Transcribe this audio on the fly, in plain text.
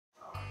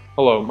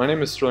Hello, my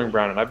name is Sterling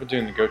Brown and I've been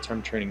doing the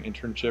GoTimeTraining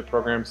Internship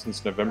program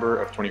since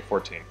November of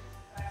 2014.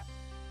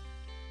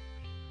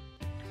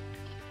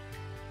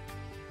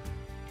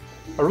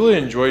 I really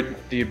enjoyed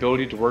the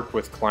ability to work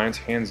with clients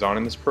hands-on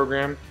in this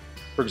program.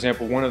 For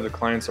example, one of the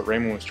clients that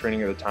Raymond was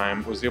training at the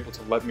time was able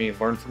to let me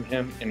learn from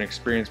him and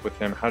experience with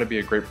him how to be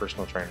a great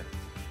personal trainer.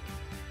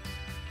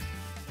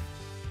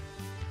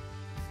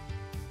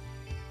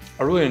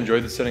 I really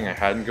enjoyed the setting I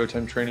had in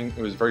GoTimeTraining.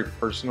 It was very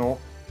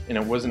personal and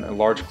it wasn't a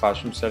large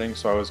classroom setting,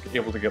 so I was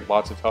able to get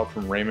lots of help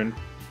from Raymond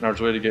and I was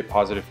ready to get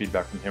positive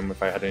feedback from him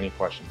if I had any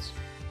questions.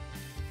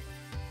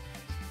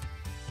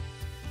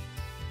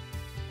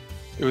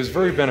 It was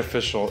very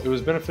beneficial. It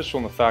was beneficial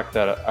in the fact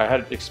that I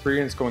had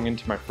experience going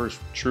into my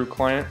first true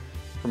client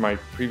from my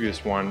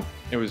previous one.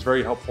 It was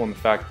very helpful in the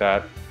fact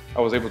that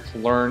I was able to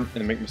learn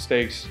and make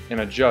mistakes and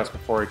adjust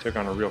before I took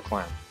on a real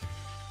client.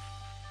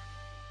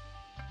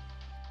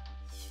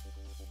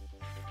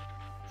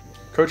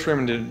 Coach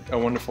Raymond did a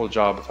wonderful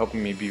job of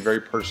helping me be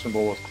very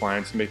personable with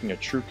clients and making a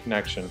true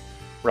connection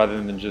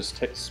rather than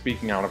just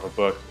speaking out of a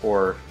book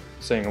or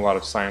saying a lot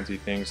of sciencey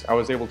things. I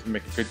was able to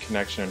make a good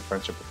connection and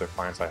friendship with the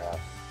clients I had.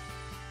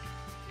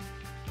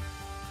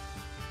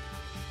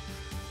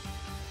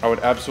 I would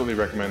absolutely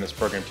recommend this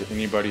program to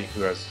anybody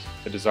who has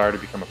a desire to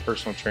become a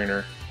personal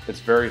trainer. It's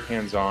very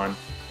hands-on,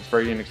 it's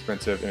very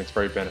inexpensive, and it's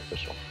very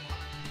beneficial.